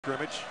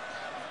Scrimmage.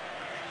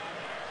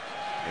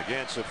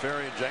 Again,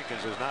 Safarian Jenkins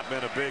has not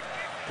been a big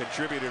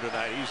contributor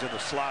tonight. He's in the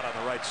slot on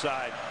the right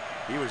side.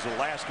 He was the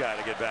last guy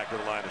to get back to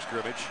the line of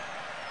scrimmage.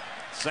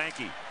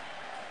 Sankey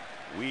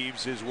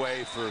weaves his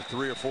way for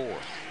 3 or 4.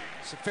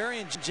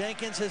 Safarian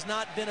Jenkins has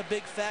not been a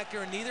big factor,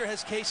 and neither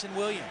has Kaysen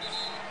Williams.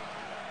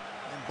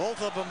 And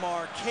both of them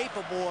are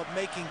capable of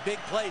making big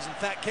plays. In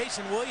fact,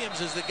 Kaysen Williams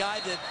is the guy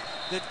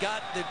that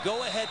got the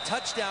go-ahead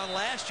touchdown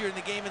last year in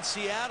the game in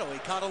Seattle. He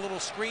caught a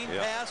little screen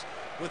pass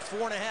with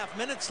 4.5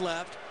 minutes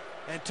left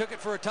and took it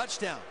for a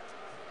touchdown.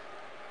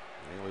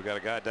 And we've got a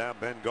guy down,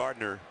 Ben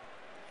Gardner.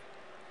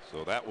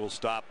 So that will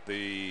stop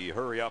the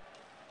hurry up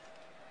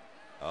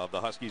of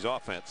the Huskies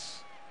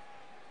offense.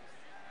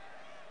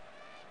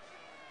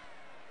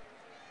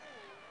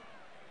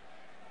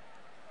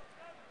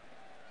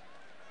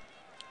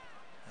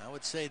 I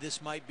would say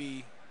this might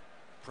be,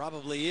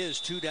 probably is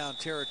 2-down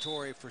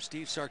territory for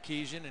Steve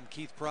Sarkisian and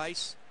Keith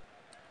Price.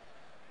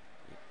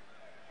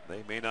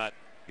 They may not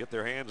get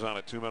their hands on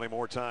it too many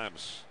more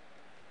times.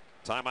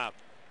 Timeout.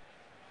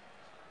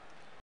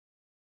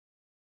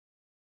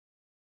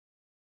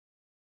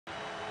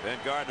 Ben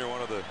Gardner,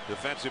 one of the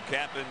defensive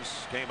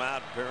captains, came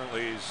out.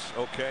 Apparently he's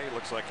okay.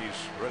 Looks like he's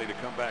ready to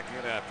come back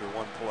in after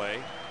one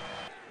play.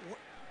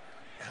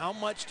 How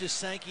much does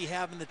Sankey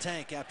have in the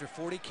tank after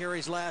 40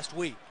 carries last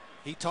week?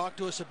 He talked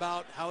to us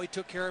about how he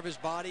took care of his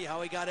body,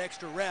 how he got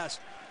extra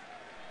rest.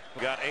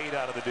 Got 8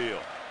 out of the deal.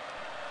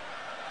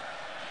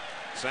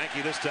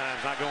 Sankey this time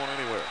is not going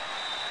anywhere.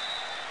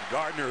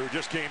 Gardner, who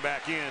just came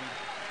back in,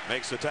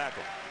 makes the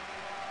tackle.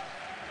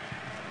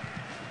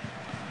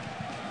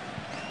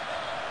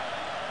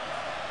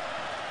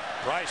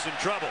 Price in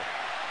trouble.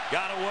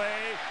 Got away,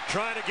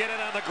 trying to get it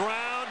on the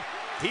ground.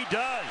 He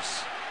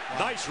does. Wow.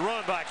 Nice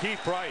run by Keith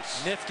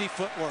Price. Nifty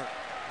footwork.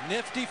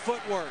 Nifty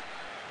footwork.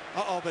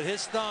 Uh-oh, but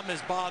his thumb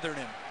is bothering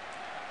him.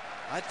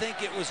 I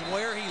think it was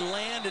where he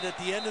landed at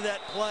the end of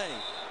that play.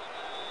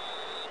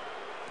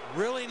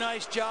 Really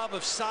nice job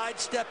of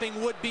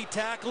sidestepping would-be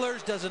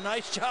tacklers. Does a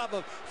nice job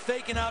of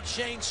faking out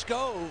Shayne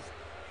Skov.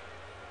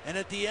 And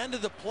at the end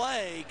of the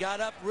play, got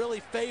up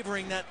really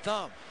favoring that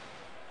thumb.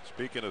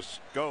 Speaking of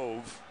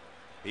Skov,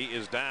 he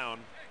is down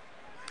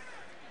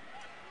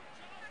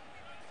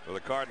for the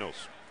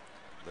Cardinals.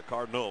 The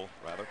Cardinal,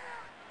 rather.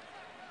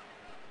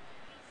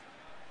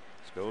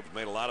 Skov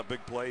made a lot of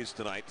big plays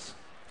tonight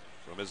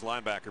from his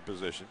linebacker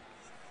position.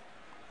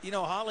 You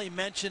know, Holly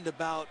mentioned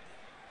about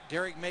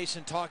Derek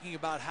Mason talking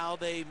about how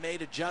they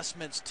made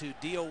adjustments to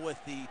deal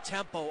with the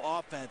tempo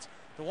offense.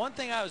 The one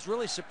thing I was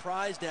really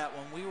surprised at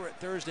when we were at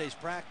Thursday's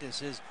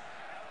practice is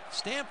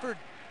Stanford,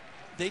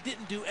 they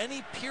didn't do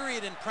any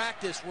period in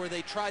practice where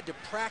they tried to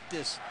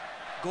practice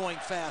going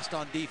fast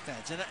on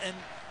defense. And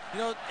you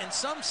know, in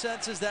some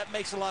senses that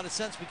makes a lot of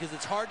sense because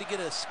it's hard to get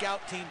a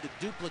scout team to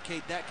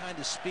duplicate that kind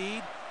of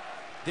speed.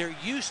 They're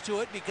used to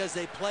it because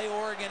they play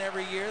Oregon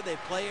every year. They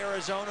play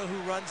Arizona, who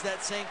runs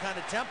that same kind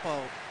of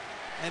tempo.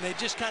 And they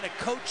just kind of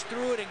coach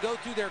through it and go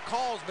through their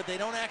calls, but they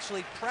don't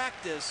actually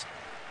practice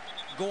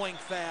going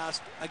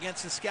fast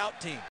against the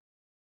scout team.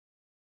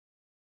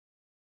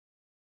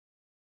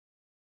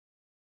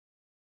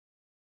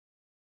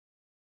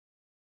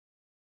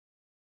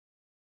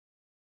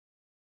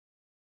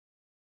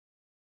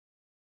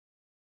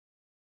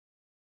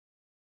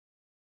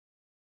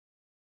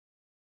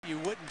 You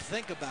wouldn't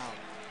think about.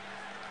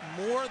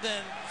 More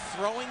than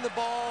throwing the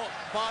ball,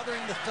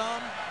 bothering the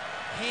thumb,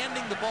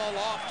 handing the ball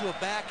off to a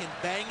back and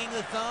banging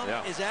the thumb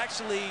is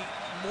actually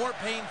more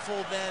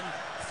painful than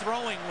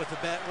throwing with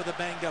a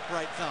banged up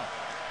right thumb.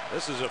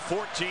 This is a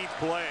 14th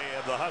play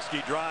of the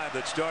Husky drive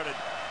that started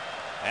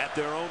at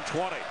their own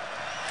 20.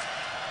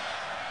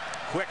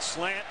 Quick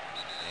slant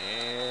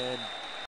and